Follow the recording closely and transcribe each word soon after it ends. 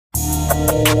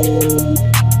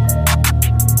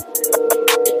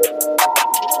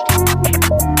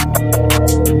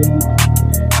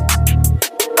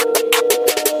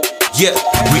Yeah,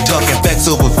 we talking facts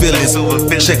over feelings.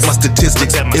 Check my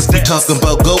statistics. If we talking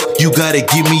about GOAT, you gotta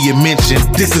give me a mention.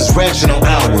 This is rational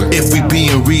hour. If we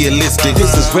being realistic,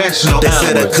 this is rational hour. They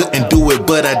said I couldn't do it,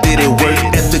 but I did it. Work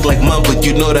ethic like mine, but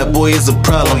you know that boy is a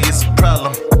problem.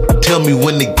 Tell me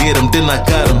when to get him, then I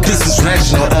got him. This is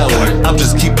rational hour. I'm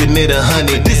just keeping it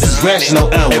 100. This is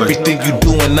rational hour. Everything you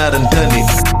doing, I done done it.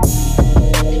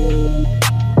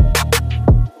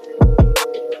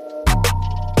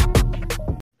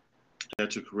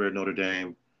 At your career at Notre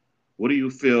Dame, what do you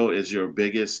feel is your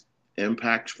biggest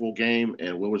impactful game,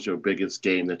 and what was your biggest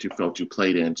game that you felt you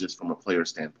played in just from a player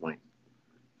standpoint?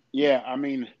 Yeah, I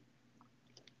mean,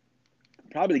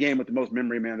 probably the game with the most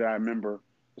memory, man, that I remember.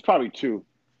 It's probably two.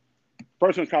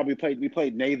 First one's probably we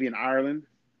played Navy in Ireland.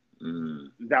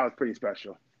 That was pretty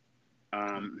special.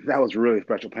 That was really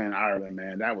special playing in Ireland,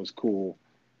 man. That was cool.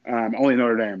 Only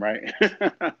Notre Dame, right?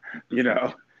 You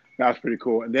know, that was pretty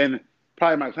cool. And then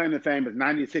probably my claim to fame is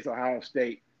 96 Ohio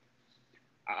State.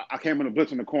 I came on a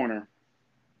blitz in the corner,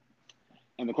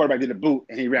 and the quarterback did a boot,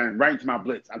 and he ran right into my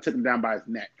blitz. I took him down by his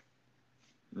neck.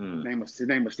 His name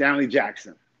was Stanley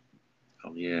Jackson.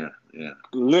 Oh, yeah.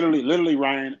 Literally,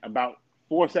 Ryan, about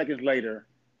 4 seconds later,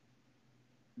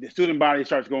 the student body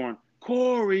starts going,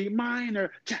 Kory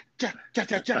Minor,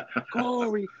 cha-cha-cha-cha-cha,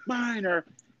 Kory Minor.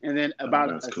 And then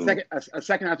about a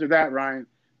second after that, Ryan,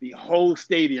 the whole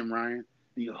stadium,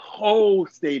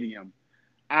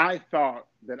 I thought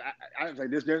that I was like,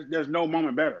 there's no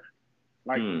moment better.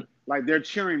 Like they're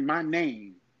cheering my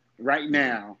name right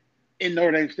now in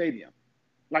Notre Dame Stadium.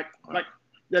 Like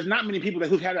there's not many people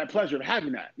who've had that pleasure of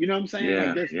having that. You know what I'm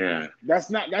saying? Yeah. That's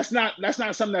not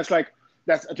something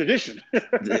that's a tradition.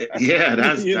 Yeah,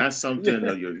 that's something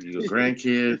your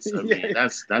grandkids. I mean,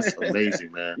 that's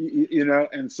amazing, man. You know,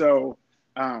 and so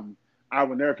I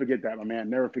will never forget that, my man.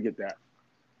 Never forget that.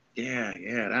 Yeah,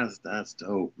 that's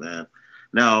dope, man.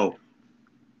 Now,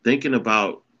 thinking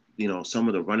about, you know, some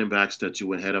of the running backs that you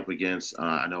went head up against,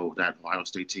 I know that Ohio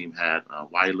State team had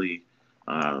Wiley.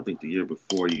 I think the year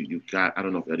before you got, I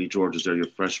don't know if Eddie George was there your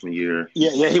freshman year.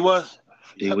 Yeah, he was.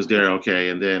 He was there, okay.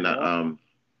 And then,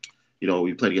 you know,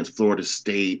 we played against Florida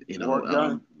State. You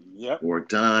know, work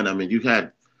done. I mean, you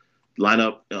had line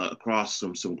up across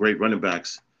some great running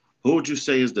backs. Who would you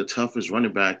say is the toughest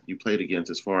running back you played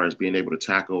against as far as being able to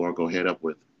tackle or go head up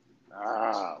with?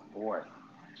 Ah, boy.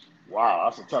 Wow,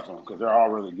 that's a tough one because they're all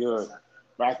really good.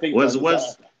 But I think was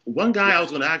one guy I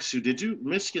was going to ask you,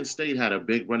 Michigan State had a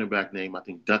big running back named, I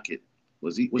think, Duckett.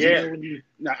 Was he there when you?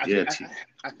 No, I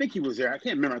think he was there. I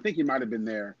can't remember. I think he might have been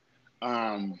there.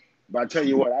 But I tell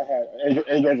you what, I had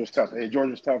Eddie George was tough. Eddie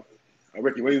George was tough.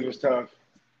 Ricky Williams was tough.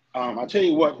 I tell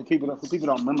you what, for people don't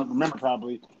remember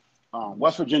probably,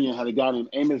 West Virginia had a guy named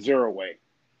Amos Zeraway.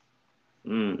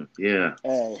 Yeah.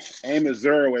 Amos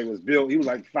Zeraway was built. He was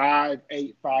like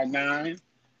 5'8", 5'9".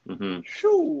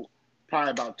 Shoo,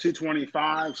 probably about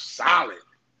 225, solid.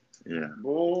 Yeah.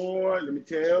 Boy, let me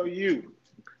tell you,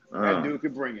 that dude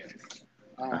could bring it.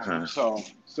 So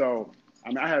I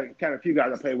mean, I had kind of a few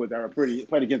guys I played with that were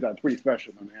played against that were pretty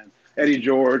special, man. Eddie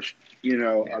George, you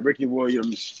know, Ricky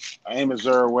Williams, Amos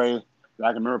Zeraway, that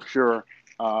I can remember for sure.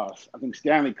 I think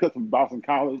Stanley Cook from Boston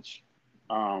College.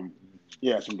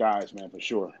 Yeah, some guys, man, for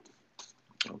sure.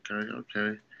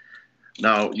 Okay.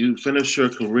 Now, you finished your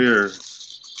career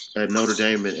at Notre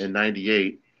Dame in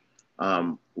 98.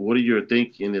 What are you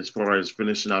thinking as far as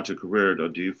finishing out your career? Or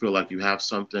do you feel like you have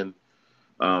something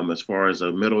as far as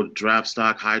a middle draft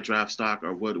stock, high draft stock,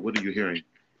 or what are you hearing?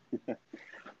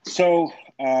 So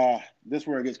this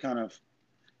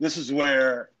is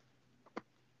where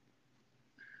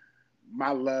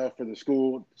my love for the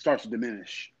school starts to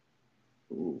diminish.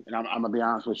 Ooh. And I'm going to be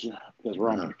honest with you, because we're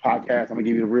on a podcast. I'm going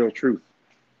to give you the real truth.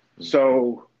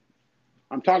 So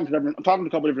I'm talking to a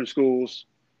couple different schools,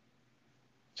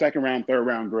 second round, third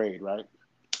round grade, right?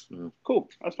 Cool.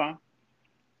 That's fine.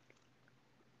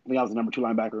 I think I was the number 2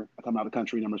 linebacker. I come out of the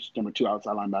country, number 2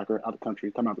 outside linebacker, out of the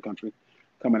country, coming out of the country,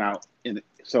 coming out.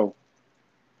 So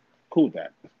cool with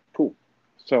that. Cool.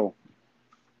 So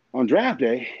on draft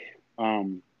day,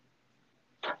 I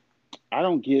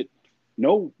don't get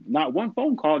not one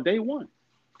phone call day one.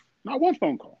 Not one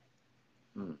phone call.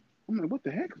 I'm like, what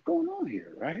the heck is going on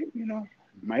here, right? You know,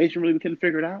 my agent really couldn't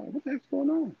figure it out. What the heck's going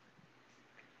on?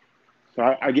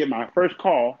 So I get my first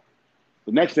call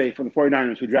the next day from the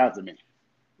 49ers who drafted me.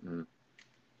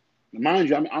 Mind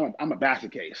you, I'm a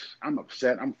basket case. I'm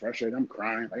upset. I'm frustrated. I'm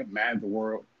crying. Like, I'm mad at the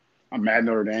world. I'm mad at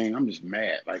Notre Dame. I'm just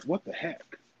mad. Like, what the heck?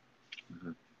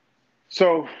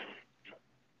 So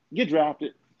get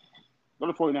drafted, go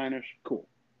to 49ers, cool.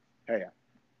 Hey,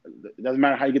 it doesn't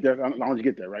matter how you get there, as long as you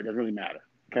get there, right? It doesn't really matter,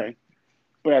 okay?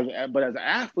 But as an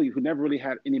athlete who never really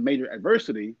had any major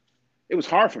adversity, it was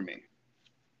hard for me.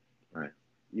 Right.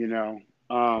 You know,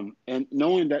 and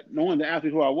knowing the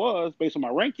athlete who I was based on my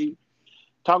ranking,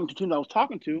 talking to teams I was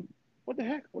talking to, what the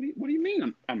heck? What do you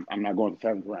mean I'm not going to the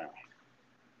 7th round?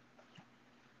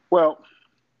 Well,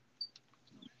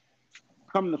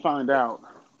 coming to find out,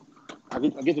 I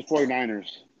get to 49ers,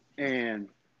 and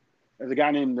there's a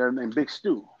guy named Big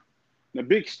Stu. Now,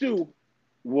 Big Stu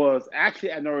was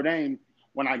actually at Notre Dame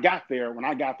when I got there. When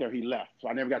I got there, he left, so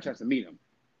I never got a chance to meet him.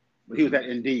 But he was at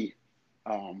ND.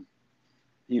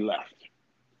 He left.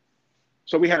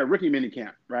 So we had a rookie mini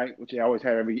camp, right? Which they always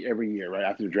have every year, right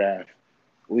after the draft,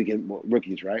 weekend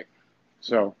rookies, right?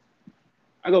 So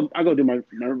I go do my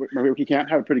rookie camp,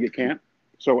 have a pretty good camp.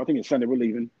 So I think it's Sunday we're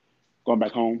leaving, going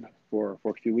back home for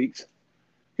a few weeks.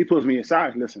 He pulls me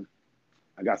aside. Listen,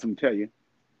 I got something to tell you.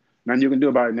 Nothing you can do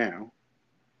about it now.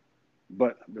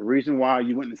 But the reason why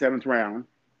you went in the 7th round,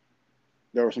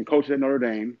 there were some coaches at Notre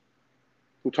Dame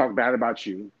who talked bad about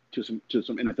you to some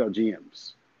NFL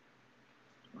GMs.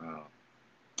 Wow.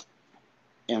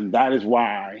 And that is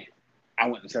why I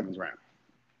went in the 7th round.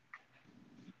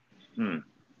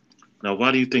 Now,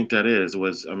 why do you think that is?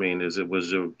 Was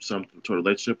there some sort of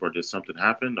relationship, or did something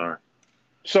happen, or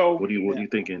so? What are you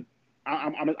thinking?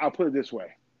 I'll put it this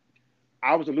way: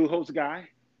 I was a Lou Holtz guy,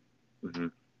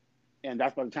 and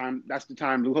that's the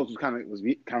time Lou Holtz was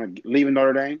kind of leaving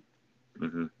Notre Dame.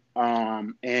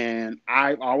 And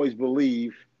I always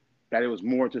believed that it was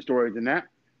more to the story than that,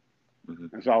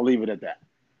 and so I'll leave it at that.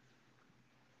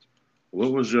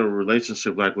 What was your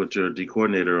relationship like with your D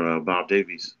coordinator, Bob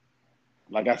Davies?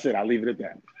 Like I said, I'll leave it at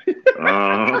that.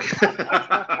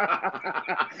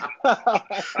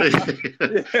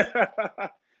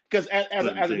 Because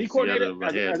as a D coordinator,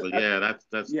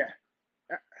 that's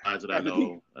guys that I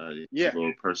know. He's a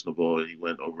little personable. He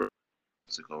went over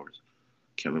Mexico.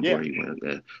 Can't remember where he went.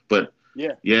 Yeah. But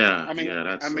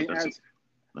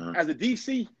as a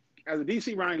DC,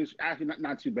 Ryan is actually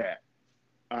not too bad.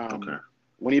 Okay.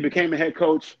 When he became a head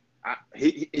coach,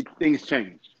 things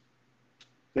changed.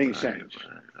 Things changed.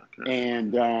 Okay.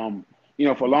 And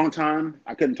for a long time,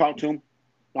 I couldn't talk to him.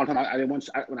 Long time I didn't want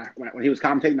when he was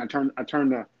commentating. I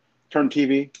turned the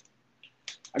TV.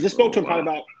 I just spoke to him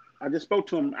I just spoke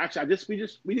to him. Actually,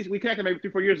 we connected maybe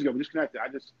 3-4 years ago. We just connected.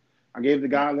 I gave the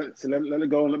guy let it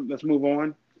go and let's move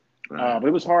on. Right. But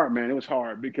it was hard, man. It was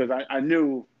hard because I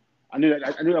knew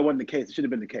that wasn't the case. It should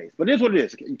have been the case. But it is what it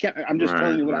is. You can't. I'm just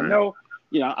telling you what I know.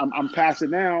 I'm past it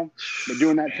now. But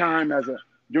during that time as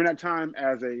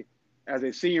a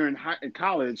senior in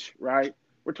college, right?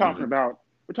 We're talking about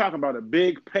a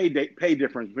big pay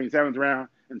difference between 7th round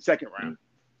and 2nd round.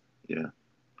 Yeah,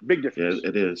 big difference. Yeah,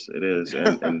 it is.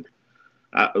 And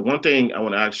one thing I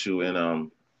want to ask you,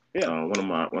 and one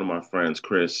of my friends,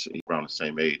 Chris, he's around the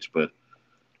same age, but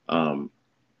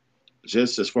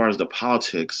just as far as the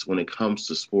politics when it comes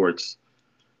to sports,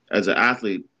 as an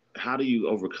athlete, how do you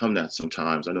overcome that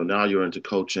sometimes? I know now you're into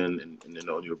coaching and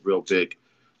you're real big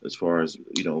as far as,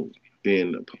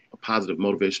 being a positive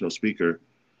motivational speaker.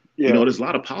 Yeah. There's a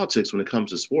lot of politics when it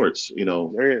comes to sports,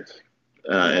 There is.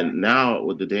 And now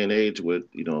with the day and age with,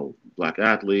 Black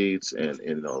athletes and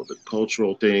the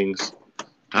cultural things,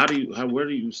 where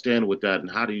do you stand with that, and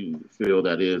how do you feel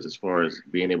that is as far as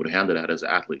being able to handle that as an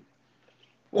athlete?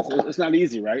 It's not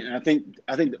easy, right? And I think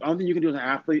the only thing you can do as an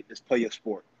athlete is play your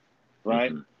sport,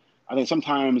 right? I think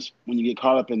sometimes when you get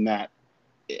caught up in that,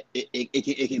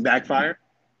 it can backfire.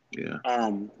 Yeah.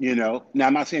 Now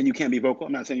I'm not saying you can't be vocal.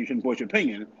 I'm not saying you shouldn't voice your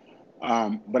opinion.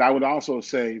 But I would also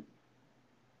say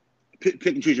pick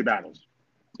and choose your battles,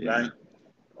 right?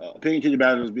 Pick and choose your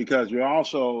battles because you're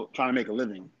also trying to make a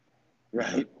living,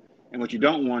 right? And what you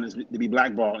don't want is to be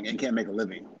blackballed and can't make a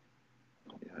living.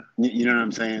 Yeah. You know what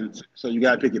I'm saying? So you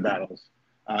got to pick your battles.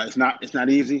 It's not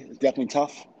easy. It's definitely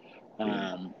tough.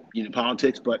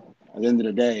 Politics, but at the end of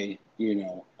the day,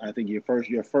 I think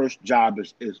your first job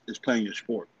is playing your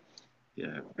sport.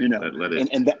 Yeah. Let it.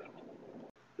 And that.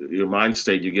 Your mind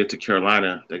state, you get to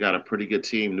Carolina, they got a pretty good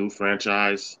team, new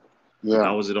franchise. Yeah.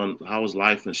 How was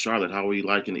life in Charlotte? How were you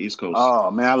liking the East Coast? Oh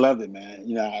man, I loved it, man.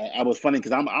 I was funny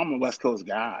because I'm a West Coast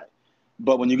guy,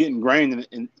 but when you get ingrained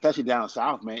in especially down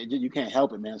south, man, you can't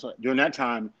help it, man. So during that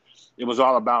time, it was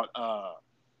all about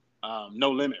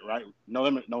No Limit, right? No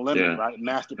limit, right?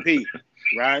 Master P,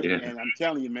 right? Yeah. And I'm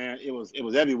telling you, man, it was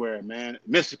everywhere, man.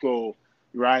 Mystical,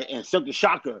 right? And Silk the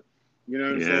Shocker, you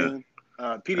know what I'm saying?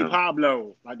 Petey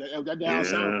Pablo, like that down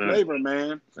south flavor,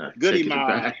 man. Goody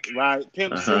Mob, right?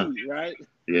 Pimp C, right?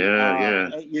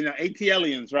 Yeah. You know,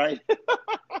 ATLians, right?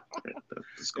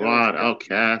 The squad,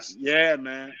 Outcast. Yeah,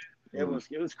 man. It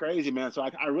was crazy, man. So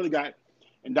I really got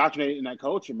indoctrinated in that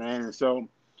culture, man. And so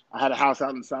I had a house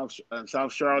out in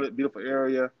South Charlotte, beautiful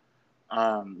area.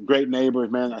 Great neighbors,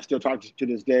 man. I still talk to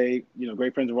this day. You know,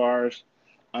 great friends of ours.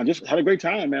 I just had a great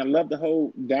time, man. I love the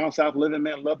whole down south living,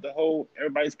 man. Love the whole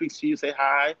everybody speaks to you, say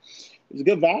hi. It was a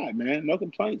good vibe, man. No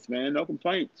complaints, man. No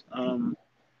complaints.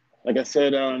 Like I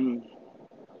said, you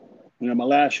know, my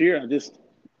last year,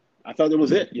 I felt it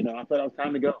was it. You know, I felt it was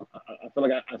time to go. I felt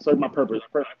like I served my purpose.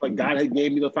 I felt like God had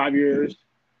gave me the 5 years.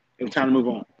 It was time to move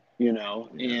on. You know,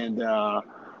 and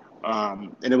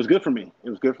it was good for me. It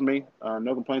was good for me.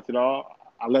 No complaints at all.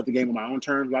 I left the game on my own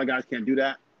terms. A lot of guys can't do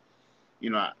that. You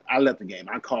know, I left the game.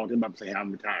 I called them up and said, "Hey,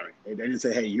 I'm retiring." They didn't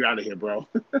say, "Hey, you're out of here, bro."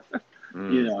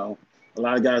 You know, a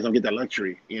lot of guys don't get that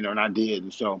luxury. You know, and I did.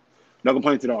 And so, no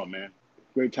complaints at all, man.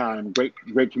 Great time,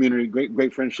 great community,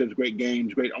 great friendships, great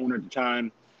games, great owner at the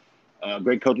time.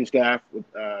 Great coaching staff with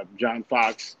John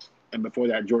Fox, and before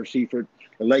that, George Seifert,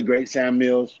 the late great Sam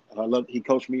Mills. He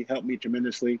coached me, helped me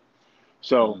tremendously.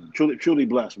 So truly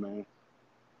blessed, man.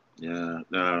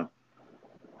 Yeah.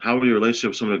 How were your relationship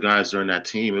with some of the guys during that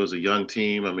team? It was a young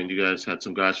team. I mean, you guys had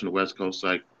some guys from the West Coast,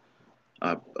 like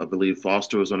I believe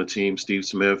Foster was on the team, Steve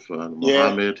Smith,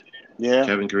 Muhammad,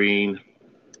 Kevin Green.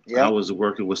 Yeah. How was it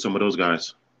working with some of those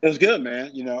guys? It was good, man.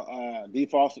 You know, D.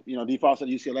 Foster at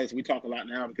UCLA, so we talk a lot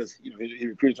now because, you know, he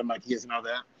recruited some of my kids and all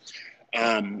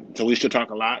that. So we still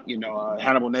talk a lot. You know,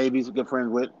 Hannibal Navy's a good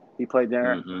friend with. He played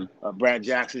there. Brad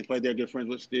Jackson played there, good friends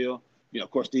with still. You know,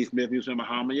 of course, Steve Smith, he was in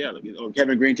Muhammad. Yeah,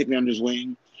 Kevin Green took me under his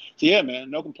wing. So, yeah, man,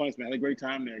 no complaints, man. Had a great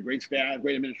time there. Great staff,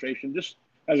 great administration. Just,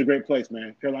 that was a great place,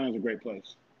 man. Carolina's a great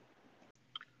place.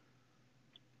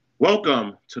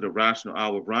 Welcome to the Rational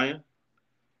Hour, Brian.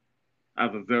 I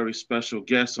have a very special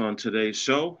guest on today's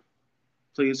show.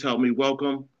 Please help me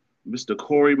welcome Mr.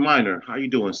 Kory Minor. How you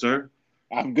doing, sir?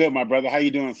 I'm good, my brother. How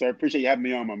you doing, sir? Appreciate you having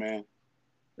me on, my man.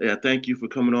 Yeah, thank you for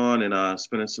coming on and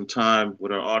spending some time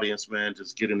with our audience, man.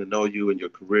 Just getting to know you and your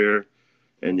career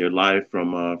and your life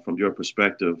from your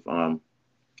perspective.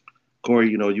 Kory,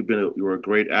 you know, you were a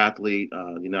great athlete.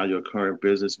 You're a current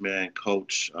businessman,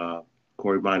 coach,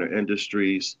 Kory Minor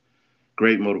Industries,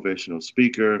 great motivational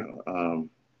speaker.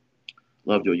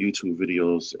 Love your YouTube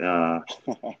videos.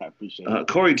 I appreciate it.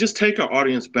 Kory, just take our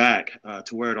audience back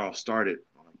to where it all started.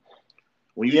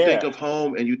 When you think of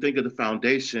home and you think of the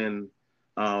foundation,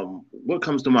 what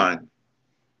comes to mind?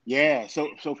 Yeah, so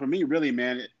for me, really,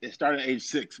 man, it started at age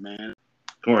 6, man.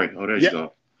 Kory, there you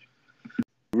go.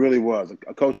 It really was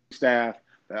a coaching staff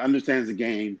that understands the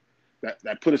game,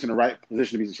 that put us in the right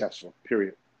position to be successful,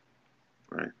 period.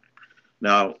 Right.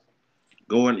 Now,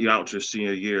 going out your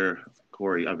senior year,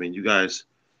 Kory, I mean, you guys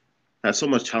had so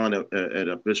much talent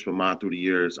at Bishop Vermont through the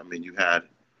years. I mean, you had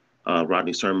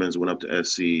Rodney Sermons went up to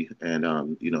SC,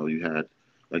 and you had,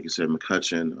 like you said,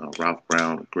 McCutcheon, Ralph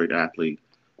Brown, great athlete.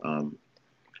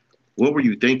 What were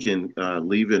you thinking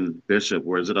leaving Bishop?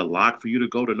 Was it a lock for you to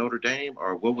go to Notre Dame,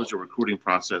 or what was your recruiting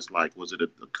process like? Was it a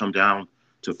come down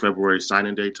to February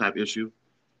signing day type issue?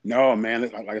 No, man.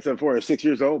 Like I said before, I was 6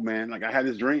 years old, man. Like I had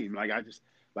this dream. I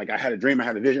had a dream. I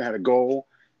had a vision. I had a goal,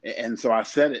 and so I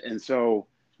set it. And so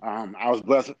I was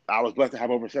blessed. I was blessed to have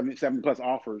over 70 plus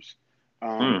offers.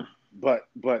 But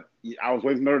I was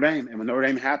waiting for Notre Dame, and when Notre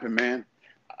Dame happened, man,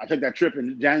 I took that trip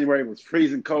in January. It was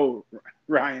freezing cold,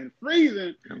 Ryan.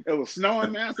 Freezing. It was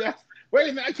snowing, man. I said, wait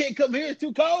a minute, I can't come here. It's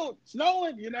too cold.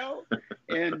 Snowing, you know.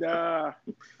 And I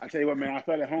tell you what, man, I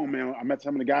felt at home, man. I met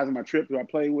some of the guys on my trip who I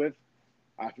played with.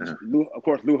 Of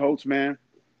course, Lou Holtz, man.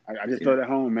 I just felt at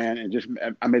home, man,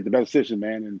 and I made the best decision,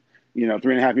 man. And, you know,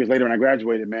 3.5 years later when I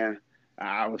graduated, man,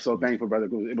 I was so thankful, brother.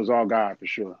 It was all God, for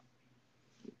sure.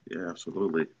 Yeah,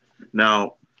 absolutely.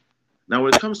 Now when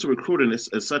it comes to recruiting,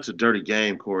 it's such a dirty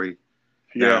game, Kory.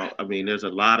 Now, I mean, there's a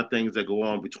lot of things that go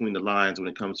on between the lines when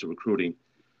it comes to recruiting.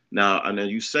 Now, I know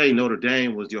you say Notre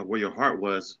Dame was where your heart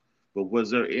was, but was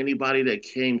there anybody that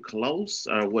came close?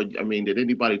 Or did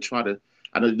anybody try to?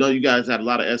 I know you guys had a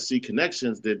lot of SC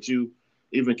connections. Did you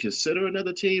even consider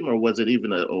another team, or was it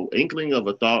even an inkling of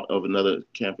a thought of another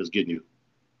campus getting you?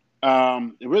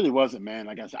 It really wasn't, man.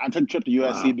 Like I said, I took a trip to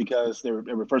USC because they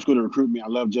were first school to recruit me. I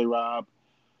love J-Rob.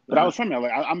 But I was from LA.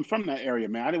 I'm from that area,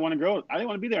 man. I didn't want to grow. I didn't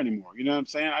want to be there anymore. You know what I'm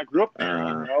saying? I grew up there.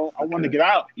 I wanted to get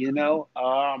out. You know.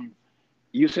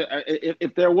 You said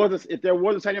if there was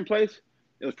a second place,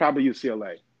 it was probably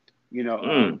UCLA. You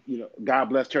know. God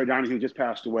bless Terry Donahue, who just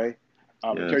passed away.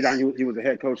 Terry Donahue, he was the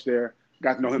head coach there.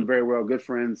 Got to know him very well. Good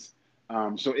friends.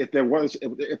 So if there was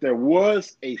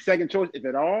a second choice, if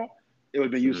at all, it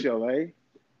would have been UCLA.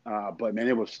 But man,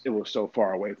 it was so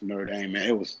far away from Notre Dame, man.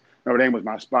 Notre Dame was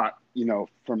my spot,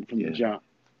 from the Yeah. jump.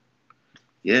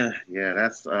 Yeah.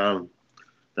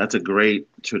 That's a great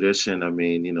tradition. I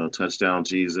mean, touchdown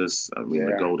Jesus. I mean,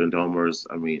 the Yeah, Golden Domers.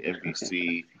 I mean,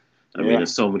 NBC. I mean, yeah,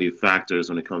 there's so many factors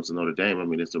when it comes to Notre Dame. I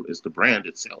mean, it's the brand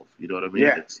itself. You know what I mean?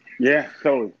 yeah, yeah.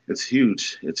 Totally, It's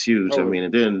huge. It's huge. I totally. mean,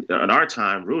 and then in our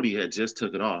time, Rudy had just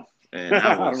took it off, and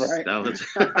that was Right. that was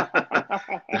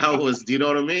that was. Do you know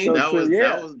what I mean? So That true. was that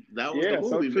Yeah, was that was the yeah.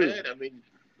 So movie, true. man. I mean,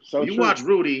 So when you true. watch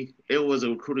Rudy, it was a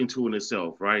recruiting tool in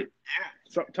itself, right? Yeah.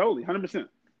 So totally, 100%,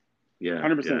 Yeah,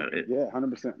 100%. yeah. Yeah,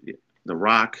 100%. Yeah. The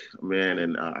Rock, man,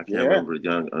 and I can't Yeah, remember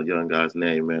a young guy's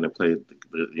name, man, that played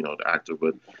the actor,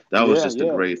 but that was yeah, just a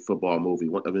yeah, great football movie.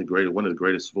 One of the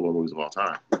greatest football movies of all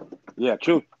time. yeah.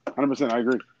 True. 100%. I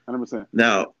agree. 100%.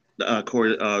 Now,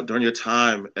 Kory, during your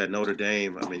time at Notre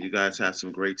Dame, I mean, you guys had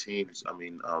some great teams. I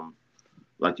mean,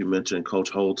 like you mentioned, Coach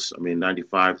Holtz. I mean,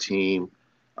 '95 team.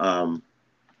 Um,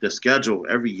 the schedule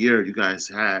every year you guys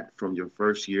had from your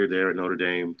first year there at Notre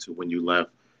Dame to when you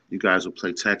left, you guys would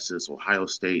play Texas, Ohio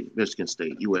State, Michigan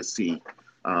State, USC.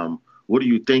 What are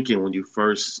you thinking when you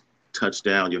first touched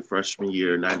down your freshman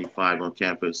year, '95 on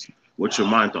campus? What's your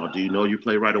mind thought? Do you know you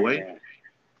play right away? Man.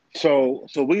 So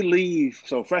we leave.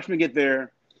 So freshmen get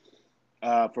there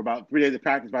for about 3 days of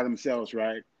practice by themselves,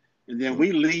 right? And then Mm-hmm.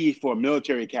 we leave for a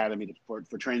military academy for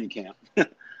training camp,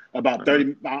 about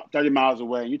Uh-huh. 30 miles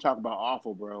away. And you talk about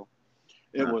awful, bro.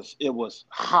 It Uh-huh. was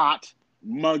hot,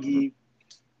 Mm-hmm. muggy.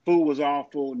 Food was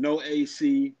awful. No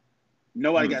AC.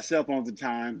 Nobody got cell phones at the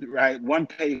time, right? One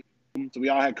pay, so we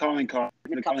all had calling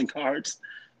cards.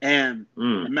 And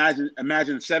Mm-hmm.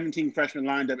 imagine 17 freshmen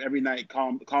lined up every night,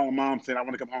 calling mom saying, "I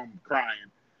want to come home," crying.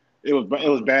 It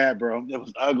was bad, bro. It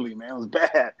was ugly, man. It was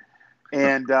bad.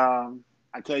 And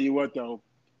I tell you what, though,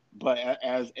 but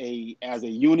as a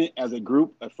unit, as a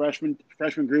group, a freshman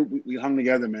group, we hung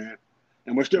together, man,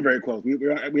 and we're still very close.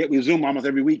 We Zoom almost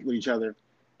every week with each other,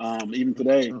 even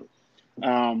today. So,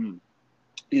 Um,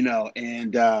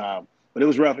 and but it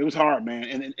was rough. It was hard,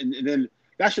 man. And then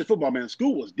that's just football, man.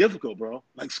 School was difficult, bro.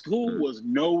 Like school mm, was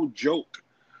no joke.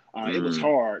 It was mm,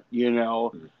 hard,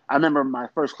 mm, I remember my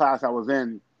first class I was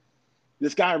in.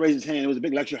 This guy raised his hand. It was a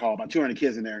big lecture hall, about 200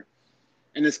 kids in there.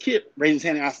 And this kid raised his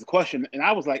hand and asked the question, and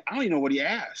I was like, I don't even know what he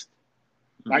asked.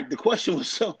 mm. Like the question was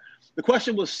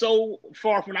so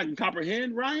far from what I can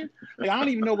comprehend, Ryan. Like I don't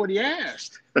even know what he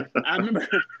asked. I remember,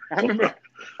 I remember,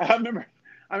 I remember,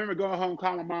 I remember going home,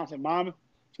 calling my mom, and saying, "Mom,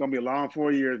 it's gonna be a long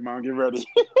 4 years, Mom. Get ready."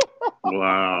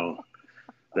 Wow,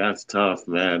 that's tough,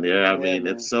 man. Yeah, I Yeah, mean,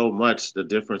 it's man. so much the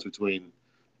difference between,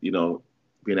 you know,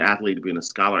 being an athlete and being a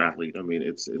scholar athlete. I mean,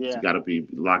 it's Yeah, got to be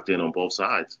locked in on both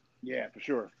sides. yeah, for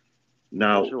sure, for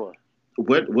Now, sure.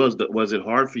 what was it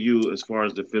hard for you as far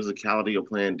as the physicality of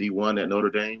playing D1 at Notre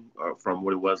Dame, or from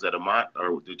what it was at Amat,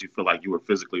 or did you feel like you were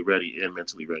physically ready and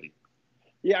mentally ready?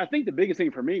 Yeah, I think the biggest thing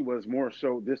for me was more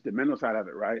so just the mental side of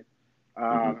it, right?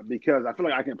 Mm-hmm. Because I feel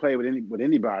like I can play with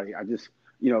anybody. I just,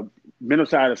 mental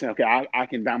side of saying, okay, I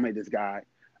can dominate this guy.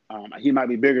 He might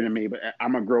be bigger than me, but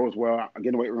I'm gonna grow as well. I get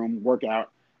in the weight room, work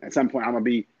out. At some point, I'm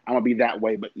gonna be that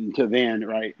way. But until then,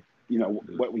 right?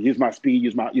 What use my speed,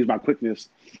 use my quickness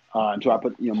until I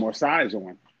put more size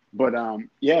on. But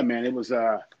yeah, man, it was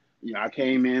I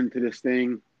came into this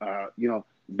thing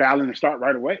battling to start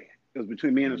right away. It was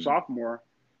between me and a Mm-hmm. sophomore,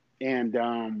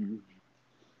 and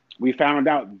we found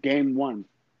out game one.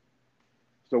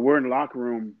 So we're in the locker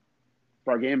room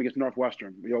for our game against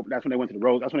Northwestern. That's when they went to the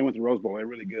Rose. That's when they went to the Rose Bowl. They're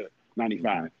really good. Mm-hmm.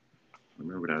 '95. I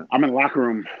remember that. I'm in the locker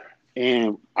room,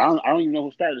 and I don't even know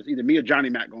who started. It's either me or Johnny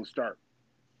Mack gonna start.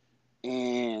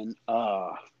 And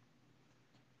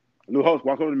new host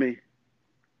walks over to me.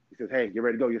 He says, "Hey, get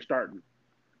ready to go. You're starting."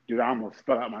 Dude, I almost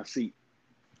fell out my seat.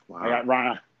 I Wow. got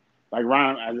Ryan, like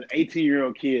Ryan, as an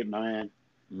 18-year-old kid, man,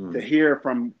 to Mm. hear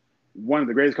from one of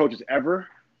the greatest coaches ever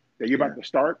that you're Yeah. about to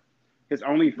start, his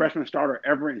only Mm. freshman starter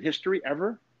ever in history,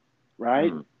 ever,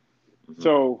 right? Mm. Mm-hmm.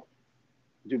 So,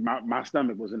 dude, my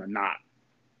stomach was in a knot.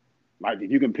 Like, if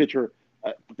you can picture,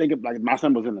 think of like my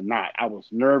stomach was in a knot. I was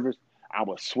nervous. I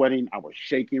was sweating. I was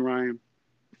shaking, Ryan.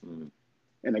 Mm.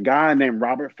 And a guy named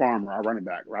Robert Farmer, our running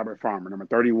back, Robert Farmer, number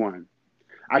 31.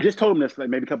 I just told him this like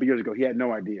maybe a couple years ago. He had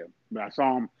no idea, but I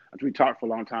saw him after we talked for a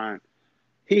long time.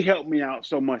 He helped me out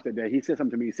so much that day. He said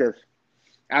something to me. He says,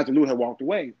 after Lou had walked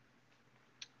away,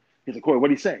 he said, "Kory, what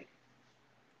did he say?"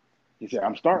 He said,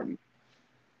 "I'm starting."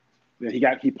 Then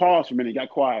he paused for a minute, he got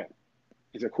quiet.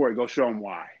 He said, "Kory, go show him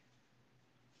why."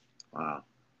 Wow.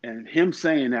 And him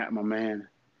saying that, my man,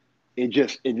 it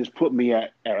just put me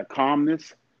at a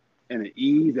calmness and an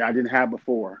ease that I didn't have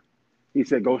before. He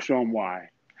said, "Go show him why."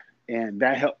 and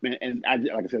that helped me. And I,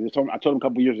 like I said, I told him a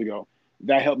couple of years ago,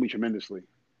 that helped me tremendously.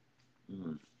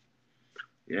 Mm.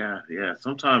 Yeah, yeah.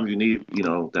 Sometimes you need,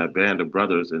 that band of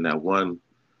brothers and that one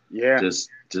Yeah, just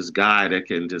guy that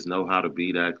can just know how to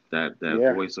be that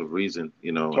yeah, voice of reason,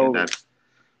 and totally,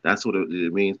 that's what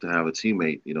it means to have a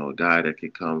teammate, a guy that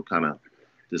can come kind of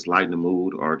just lighten the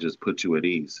mood or just put you at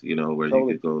ease, where you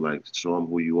totally. could go like show them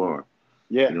who you are.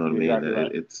 Yeah, You know what I you're mean? exactly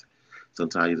right. It's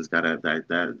sometimes you just gotta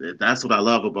that's what I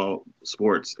love about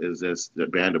sports is this the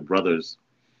band of brothers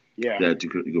Yeah, that you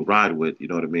can ride with. You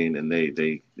know what I mean? And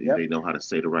they yep, know how to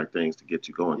say the right things to get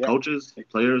you going. yep, Coaches,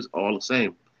 players, all the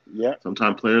same. yep,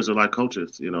 Sometimes players are like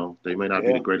coaches. They may not be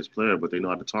the yeah, greatest player, but they know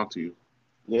how to talk to you.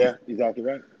 yeah, exactly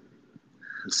right.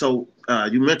 So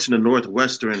you mentioned the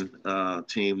Northwestern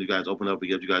team. You guys opened up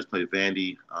because you guys played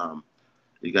Vandy.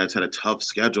 You guys had a tough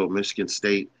schedule, Michigan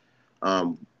State.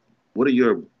 Um, what are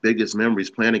your biggest memories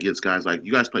playing against guys like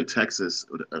you guys played Texas,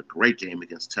 a great game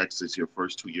against Texas your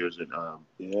first 2 years at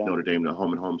Yeah, Notre Dame, the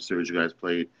home and home series you guys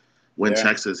played when yeah,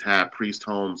 Texas had Priest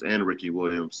Holmes and Ricky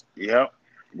Williams. yep,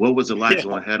 What was it like yeah.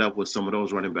 going head up with some of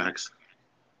those running backs?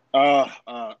 Uh,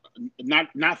 uh,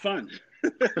 not fun.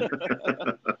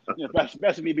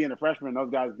 Especially me being a freshman,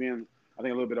 those guys being, I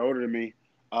think, a little bit older than me.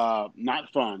 Not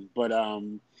fun, but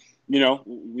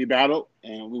we battled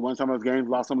and we won some of those games,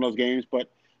 lost some of those games, but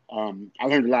I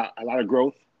learned a lot of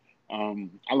growth.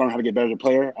 I learned how to get better as a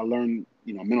player. I learned,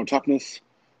 mental toughness.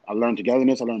 I learned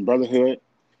togetherness. I learned brotherhood.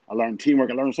 I learned teamwork.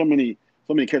 I learned so many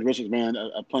characteristics, man,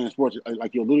 of playing sports,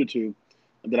 like you alluded to,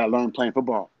 that I learned playing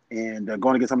football and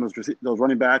going against some of those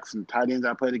running backs and tight ends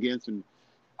I played against and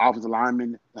offensive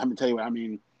linemen. Let me tell you what I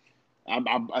mean.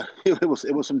 It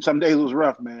was some days it was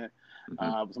rough, man.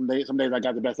 Mm-hmm. Some days I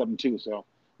got the best of them too. So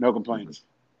no Mm-hmm. complaints.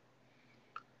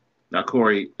 Now,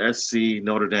 Kory, SC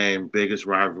Notre Dame, biggest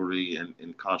rivalry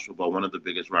in college football, one of the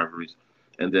biggest rivalries.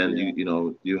 And then Yeah.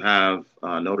 you have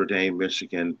Notre Dame,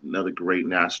 Michigan, another great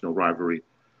national rivalry.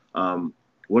 Um,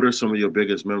 what are some of your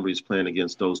biggest memories playing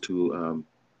against those two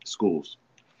schools?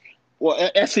 Well,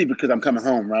 SC because I'm coming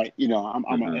home, right? I'm an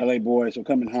Mm-hmm. LA boy, so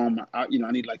coming home, I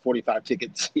need like 45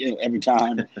 tickets, every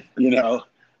time, you know.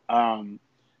 Um,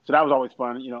 so that was always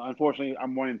fun. Unfortunately,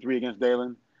 I'm 1-3 against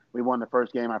Dalen. We won the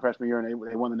first game my freshman year, and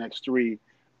they won the next three.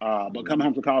 But coming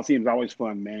home to Coliseum is always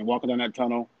fun, man. Walking down that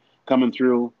tunnel, coming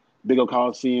through big old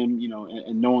Coliseum,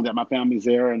 and knowing that my family's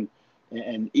there, and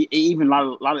even a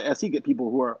lot of SC get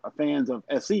people who are fans of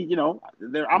SC. They're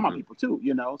my Mm-hmm. people too.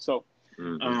 So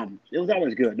Mm-hmm. it was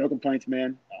always good. No complaints,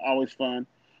 man. Always fun.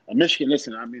 Michigan,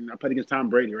 listen, I mean, I played against Tom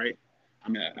Brady, right? I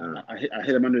mean, Uh, I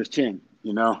hit him under his chin,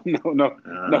 uh,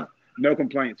 no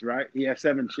complaints, right? He has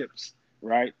 7 chips,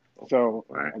 right? So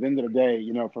right. at the end of the day,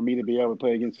 for me to be able to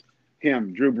play against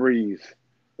him, Drew Brees,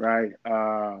 right?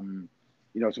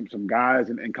 Some guys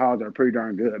in college that are pretty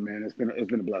darn good, man. It's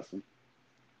been a blessing.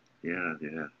 Yeah,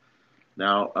 yeah.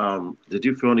 Now, did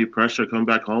you feel any pressure coming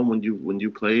back home when you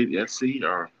played SC,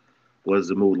 or was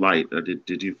the mood light? Or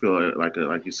did you feel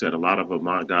like you said a lot of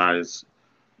my guys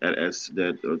at S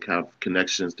that have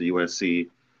connections to USC?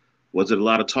 Was it a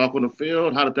lot of talk on the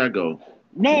field? How did that go?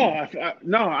 No,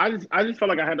 no. I just felt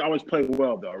like I had to always play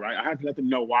well, though, right? I had to let them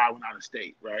know why I went out of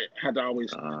state, right? I had to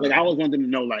always like I Uh, always want them to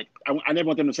know, like I never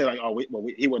want them to say like, oh,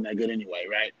 he wasn't that good anyway,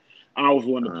 right? I always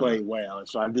wanted to uh, play well, and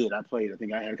so I did. I played. I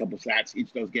think I had a couple of sacks each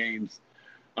of those games.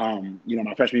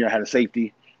 My freshman year I had a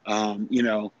safety.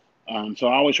 So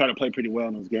I always try to play pretty well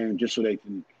in those games just so they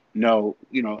can know,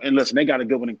 And listen, they got a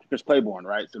good one in Chris Claiborne,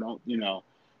 right? So don't,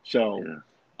 So yeah,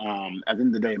 at the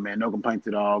end of the day, man, no complaints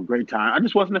at all. Great time. I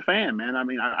just wasn't a fan, man. I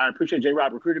mean, I appreciate J.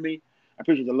 Rob recruited me. I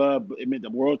appreciate the love. It meant the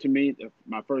world to me.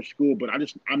 My first school, but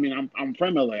I'm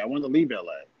from LA. I wanted to leave LA,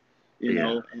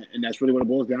 yeah. and that's really what it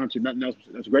boils down to. Nothing else.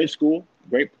 It's a great school,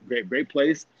 great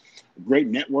place, great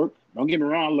network. Don't get me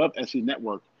wrong, I love SC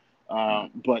Network, Mm,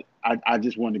 but I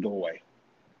just wanted to go away.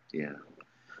 yeah.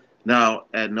 Now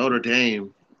at Notre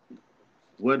Dame,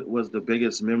 what was the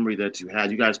biggest memory that you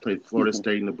had? You guys played Florida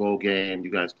State in the bowl game.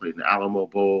 You guys played in the Alamo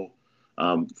Bowl.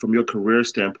 From your career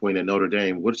standpoint at Notre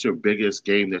Dame, what's your biggest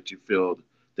game that you feel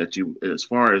that you, as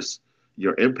far as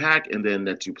your impact, and then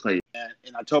that you played?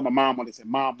 And I told my mom when they said,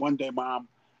 "Mom, one day, Mom,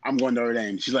 I'm going to Notre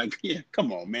Dame." She's like, "Yeah,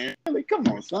 come on, man, really, come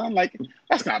on, son. Like,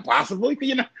 that's not possible."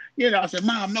 I said,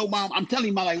 "Mom, no, Mom, I'm telling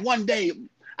you, Mom, like one day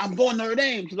I'm going to Notre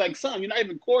Dame." She's like, "Son, you're not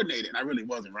even coordinated." And I really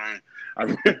wasn't, Ryan.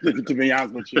 To be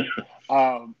honest with you.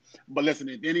 But listen,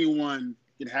 if anyone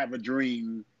can have a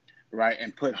dream, right,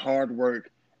 and put hard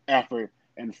work, effort,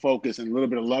 and focus, and a little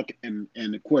bit of luck, and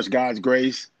of course God's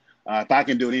grace. If I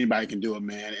can do it, anybody can do it,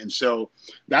 man. And so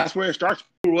that's where it starts.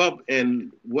 Grew up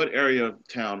in what area of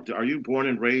town? Are you born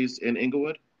and raised in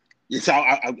Inglewood? So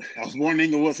I was born in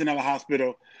Inglewood, St. Ella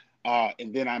Hospital,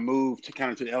 and then I moved to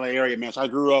kind of to the LA area, man. So I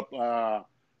grew up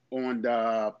on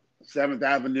the 7th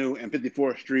Avenue and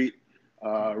 54th Street,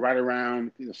 right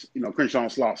around Crenshaw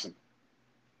and Slauson.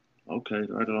 Okay,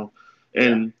 right on.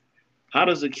 And how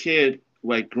does a kid,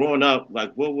 like growing up,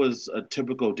 like what was a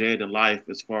typical day in the life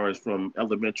as far as from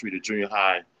elementary to junior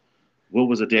high? What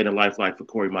was a day in the life like for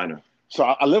Kory Minor? So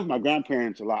I lived with my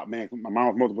grandparents a lot, man. My mom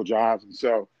was multiple jobs, and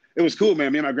so it was cool,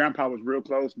 man. Me and my grandpa was real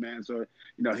close, man. So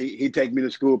he'd take me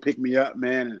to school, pick me up,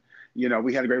 man, and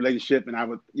we had a great relationship. And I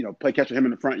would play catch with him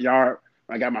in the front yard.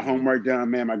 When I got my homework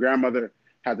done, man. My grandmother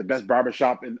had the best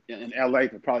barbershop in LA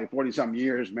for probably 40-something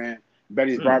years, man.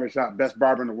 Betty's Barbershop, best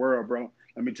barber in the world, bro.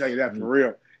 Let me tell you that for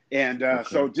real. And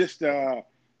so just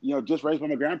raised by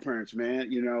my grandparents,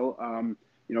 man.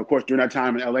 Of course, during that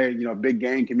time in LA, big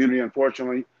gang community,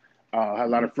 unfortunately. I had a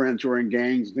lot of friends who were in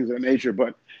gangs and things of that nature.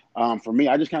 But for me,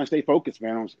 I just kind of stay focused,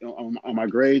 man, on my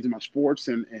grades and my sports.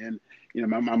 And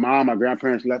my mom, my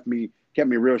grandparents kept me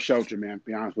real sheltered, man, to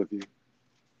be honest with you.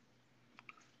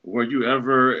 Were you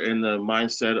ever in the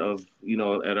mindset of,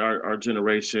 at our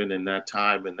generation and that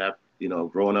time and that,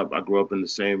 growing up, I grew up in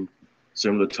the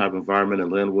similar type environment in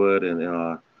Linwood,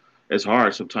 and it's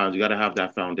hard sometimes. You got to have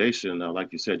that foundation.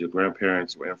 Like you said, your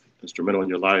grandparents were instrumental in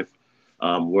your life.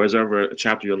 Was there ever a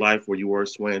chapter of your life where you were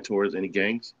swaying towards any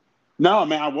gangs? No,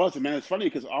 man, I wasn't, man. It's funny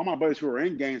because all my buddies who were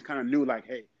in gangs kind of knew, like,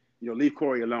 hey, leave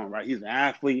Kory alone, right? He's an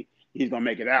athlete. He's gonna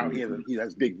make it out. He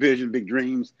has big vision, big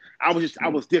dreams. I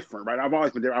was different, right? I've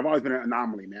always been there. I've always been an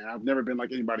anomaly, man. I've never been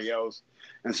like anybody else.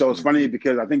 And so it's funny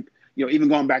because I think, even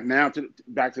going back now to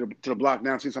the block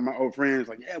now, seeing some of my old friends,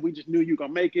 like, yeah, we just knew you were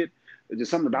gonna make it. There's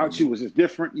just something about you was just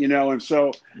different, And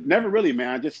so never really, man.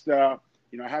 I just I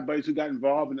had buddies who got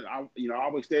involved, and I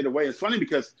always stayed away. It's funny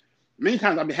because many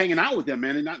times I've been hanging out with them,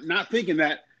 man, and not thinking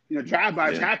that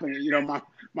drive-bys happen.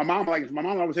 My mom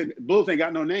always said, "Bulls ain't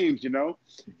got no names," and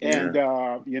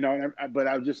but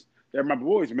I was just they're my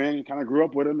boys, man, and kind of grew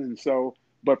up with them, and so.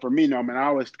 But for me, no, man, I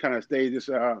always kind of stayed this.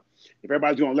 If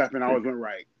everybody's going left, man, I always went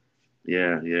right.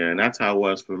 Yeah, and that's how it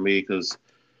was for me because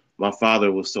my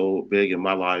father was so big in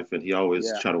my life, and he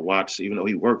always tried to watch, even though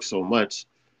he worked so much.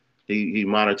 He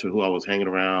monitored who I was hanging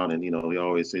around, and he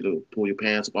always said, "Pull your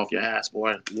pants up off your ass,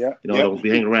 boy." Yeah, don't be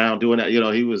hanging around doing that.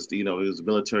 He was he was a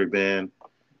military band.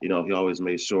 He always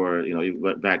made sure.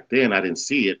 But back then I didn't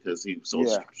see it because he was so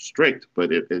strict.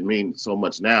 But it means so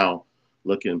much now,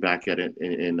 looking back at it,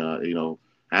 and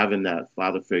having that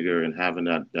father figure and having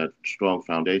that strong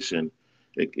foundation,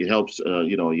 it helps a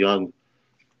young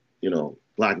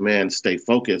black man stay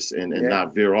focused and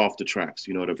not veer off the tracks.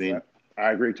 You know what I mean?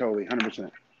 I agree totally, 100%.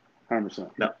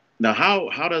 100%. Now,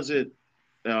 how does it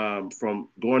from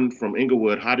going from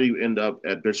Inglewood? How do you end up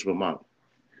at Bishop Vermont?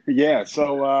 Yeah,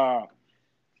 so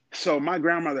my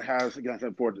grandmother has, again, I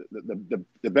said before,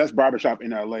 the best barbershop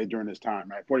in LA during this time,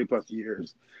 right? 40+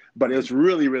 years, but it's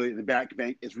really the back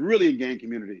bank. It's really a gang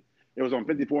community. It was on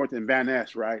 54th and Van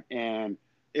Ness, right? And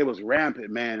it was rampant,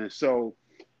 man. And so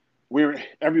we were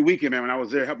every weekend, man. When I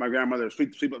was there, help my grandmother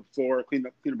sweep up the floor, clean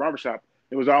the barbershop.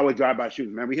 It was always drive-by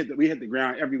shooting, man. We hit the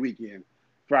ground every weekend,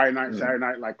 Friday night, Saturday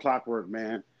night, like clockwork,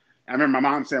 man. I remember my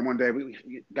mom said one day,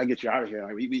 we gotta get you out of here.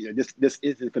 Like, this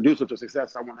isn't conducive to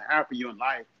success I want to have for you in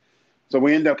life. So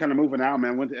we ended up kind of moving out,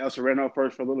 man. Went to El Sereno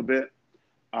first for a little bit,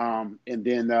 and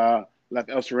then left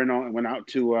El Sereno and went out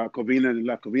to Covina, and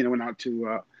left Covina, went out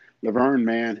to Laverne,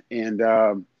 man.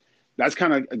 And that's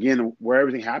kind of, again, where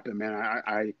everything happened, man.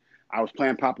 I was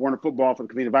playing Pop Warner football for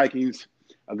the Covina Vikings.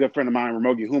 A good friend of mine,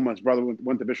 Ramogi Huma, his brother,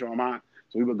 went to Bishop Vermont.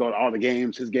 So we would go to all the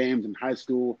games, his games in high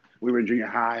school. We were in junior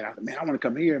high. And I thought, man, I want to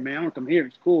come here, man. I want to come here.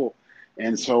 It's cool.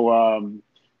 And so,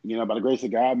 by the grace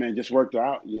of God, man, it just worked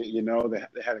out.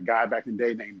 They had a guy back in the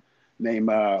day named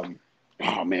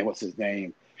oh, man, what's his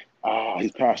name?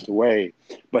 He's passed away.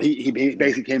 But he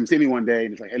basically came to see me one day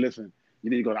and he's like, hey, listen, you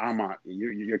need to go to Almont.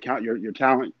 Your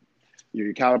talent,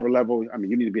 your caliber level, I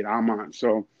mean, you need to be at Almont.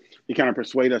 So he kind of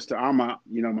persuaded us to Almont.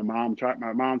 My mom tried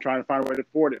to find a way to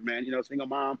afford it, man. Single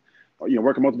mom,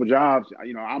 working multiple jobs.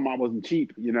 Almont wasn't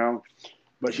cheap,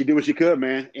 but she did what she could,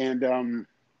 man. And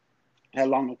had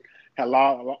a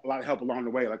lot of help along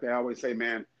the way. Like they always say,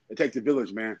 man, it takes a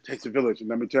village, man. It takes a village. And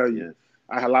let me tell you,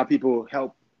 I had a lot of people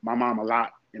help my mom a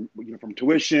lot, and from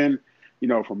tuition,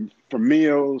 from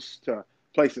meals to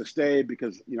place to stay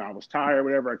because I was tired,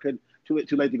 whatever. I couldn't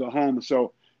too late to go home.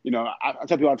 So I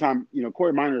tell people all the time,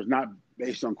 Kory Minor is not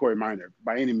based on Kory Minor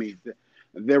by any means.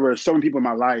 There were so many people in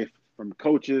my life, from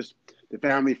coaches to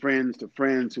family, friends to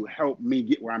friends, who helped me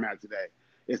get where I'm at today.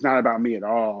 It's not about me at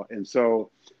all. And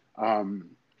so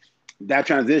that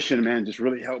transition, man, just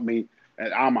really helped me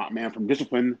at Almont, man, from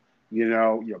discipline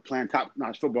Playing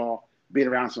top-notch football, being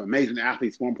around some amazing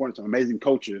athletes, more important, some amazing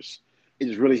coaches. It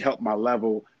just really helped my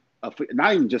level of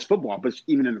not even just football, but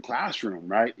even in the classroom,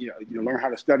 right? Learn how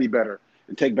to study better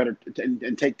and take better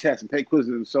and take tests and take quizzes.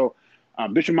 And so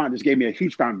Bishop Mont just gave me a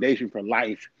huge foundation for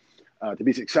life, to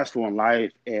be successful in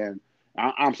life. And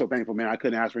I'm so thankful, man. I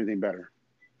couldn't ask for anything better.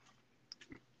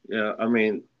 Yeah, I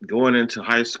mean, going into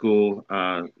high school,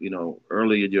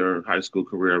 early in your high school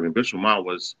career, I mean, Bishop Mont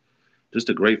was just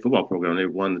a great football program. They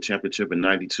won the championship in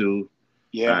 '92.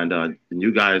 Yeah. And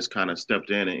you guys kind of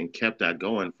stepped in and kept that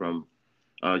going from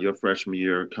your freshman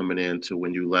year coming in to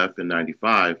when you left in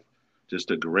 '95.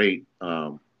 Just a great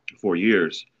 4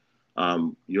 years.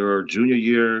 Your junior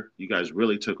year, you guys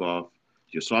really took off.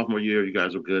 Your sophomore year, you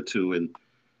guys were good too. And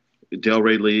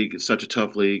Delray League is such a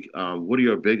tough league. What are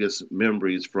your biggest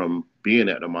memories from being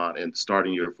at Lamont and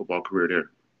starting your football career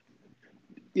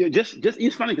there? Just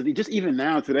it's funny because just even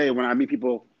now today when I meet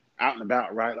people out and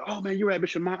about, right? Like, oh man, you were at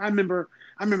Bishop Mont. I remember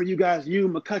you guys, you,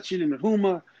 McCutcheon, and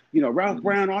Huma, Ralph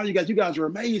Brown, all you guys were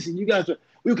amazing. We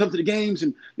would come to the games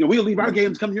and we would leave our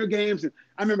games, come to your games. And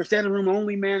I remember standing room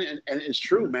only, man. And it's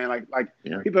true, man. Like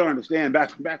people don't understand.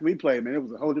 Back when we played, man, it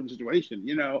was a whole different situation,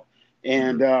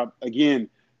 And again,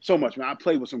 so much, man. I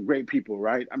played with some great people,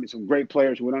 right? I mean, some great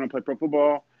players who went on to play pro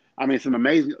football. I mean, some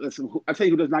amazing. Listen, I tell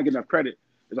you, who does not get enough credit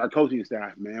is our coaching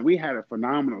staff, man. We had a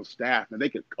phenomenal staff, and they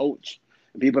could coach.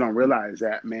 And people don't realize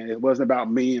that, man. It wasn't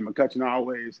about me and McCutcheon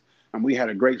always. We had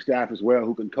a great staff as well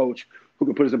who can coach, who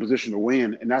can put us in a position to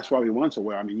win, and that's why we won so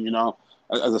well. I mean,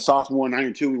 as a sophomore in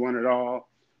 '92, we won it all.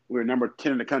 We were number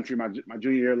 10 in the country. My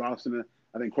junior year, lost in the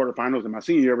quarterfinals, and my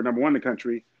senior year, we're number 1 in the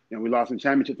country. We lost in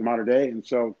championship to Mater Dei, and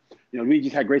so we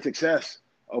just had great success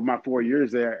over my 4 years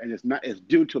there, and it's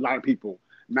due to a lot of people,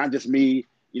 not just me,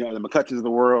 the McCutcheons of the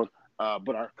world,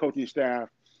 but our coaching staff,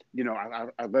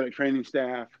 our athletic training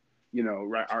staff,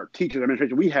 right, our teachers,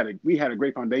 administration. We had a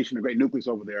great foundation, a great nucleus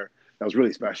over there that was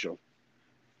really special.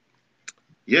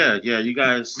 Yeah, you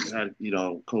guys had,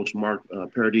 Coach Mark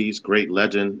Paradis, great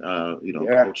legend,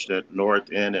 coached at North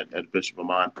and at Bishop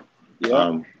Mont.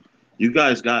 Yeah. You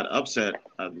guys got upset,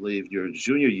 I believe, your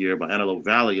junior year by Antelope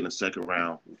Valley in the second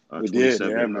round,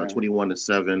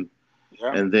 21-7.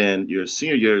 Yeah. And then your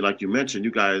senior year, like you mentioned, you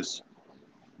guys,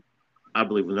 I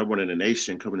believe, were number 1 in the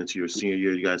nation coming into your senior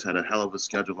year. You guys had a hell of a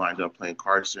schedule lined up, playing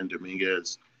Carson,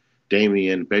 Dominguez,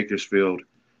 Damien, Bakersfield.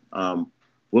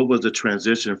 What was the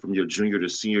transition from your junior to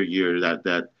senior year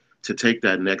that to take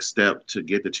that next step to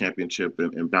get the championship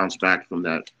and bounce back from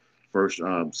that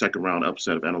second round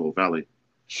upset of Antelope Valley?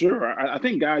 Sure. I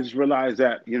think guys just realize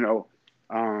that,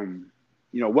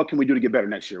 what can we do to get better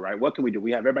next year, right? What can we do?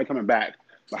 We have everybody coming back,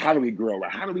 but how do we grow, right?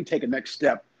 How do we take a next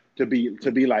step to be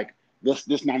like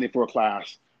this 94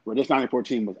 class, where this 94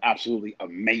 team was absolutely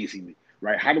amazing,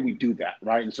 right? How do we do that,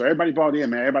 right? And so everybody bought in,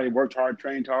 man. Everybody worked hard,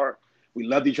 trained hard. We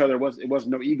loved each other. It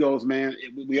wasn't no egos, man.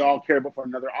 We all cared about one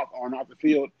another on off the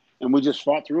field, and we just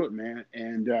fought through it, man.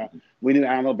 And we knew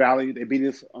Antelope Valley. They beat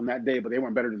us on that day, but they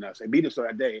weren't better than us. They beat us on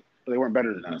that day, but they weren't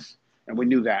better than us, and we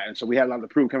knew that. And so we had a lot to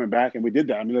prove coming back, and we did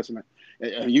that. I mean, listen,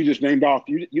 you just named off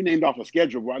you named off a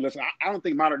schedule. Right? Listen, I don't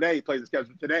think Mater Dei plays the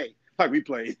schedule today like we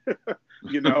played.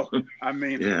 I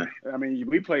mean,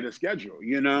 we played a schedule.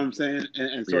 You know what I'm saying?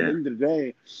 And so at the end of the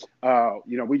day,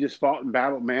 we just fought and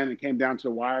battled, man, and came down to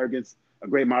the wire against a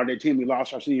great Mater Dei team. We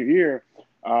lost our senior year,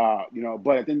 but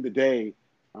at the end of the day,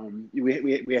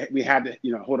 we had to,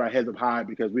 hold our heads up high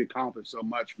because we accomplished so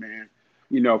much, man.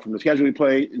 From the schedule we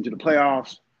played into the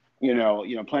playoffs,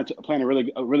 playing a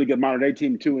really good Mater Dei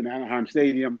team too in Anaheim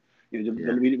Stadium.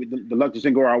 The luck just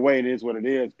didn't go our way. It is what it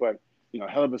is, but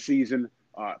hell of a season.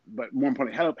 But more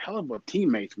importantly, hell of a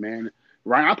teammates, man.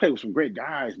 Ryan, I played with some great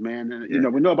guys, man.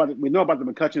 And we know about the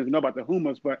McCutcheons, we know about the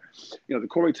Humas, but the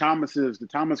Kory Thomases, the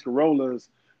Thomas Carollas,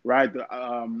 right? There's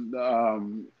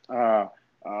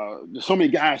so many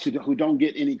guys who don't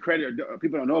get any credit, or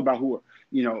people don't know about, who are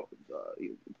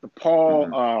the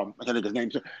Paul. I can't think of his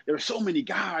name. So there were so many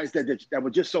guys that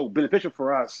were just so beneficial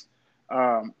for us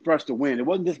to win. It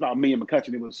wasn't just about me and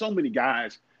McCutcheon. It was so many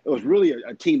guys. It was really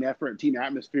a team effort, a team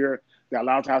atmosphere that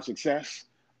allowed us to have success.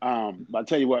 But I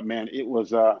tell you what, man, it's one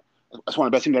of the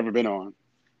best teams I've ever been on.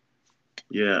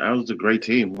 Yeah, that was a great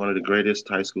team. One of the greatest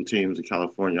high school teams in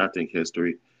California, I think,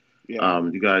 history. Yeah.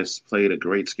 You guys played a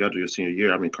great schedule your senior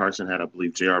year. I mean, Carson had, I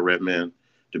believe, J.R. Redman.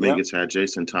 Dominguez had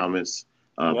Jason Thomas.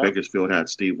 Bakersfield had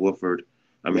Steve Woodford.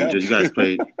 I mean, you guys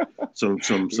played some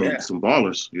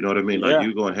ballers. You know what I mean? Like,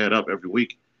 you going head up every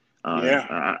week.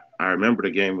 I remember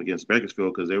the game against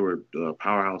Bakersfield because they were the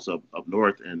powerhouse up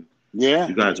north, and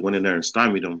you guys went in there and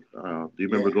stymied them. Do you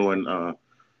remember going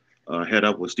head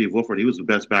up with Steve Wilford. He was the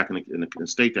best back in the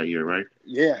state that year, right?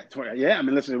 Yeah, yeah. I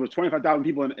mean, listen, it was 25,000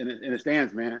 people in the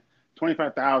stands, man.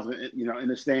 25,000, in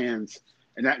the stands,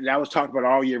 and that was talked about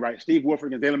all year, right? Steve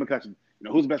Wilford and Jalen McCutcheon.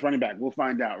 Who's the best running back? We'll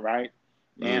find out, right?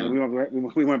 And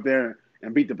we went there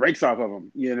and beat the brakes off of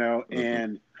them,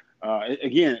 And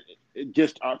again,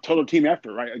 just a total team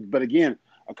effort, right? But again,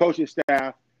 a coaching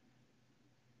staff.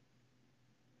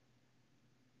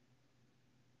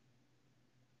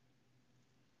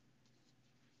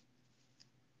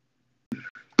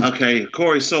 Okay,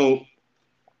 Kory. So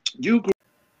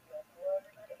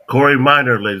Kory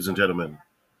Minor, ladies and gentlemen.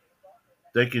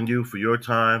 Thanking you for your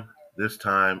time, this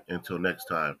time, until next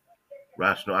time.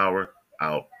 Rational Hour,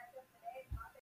 out.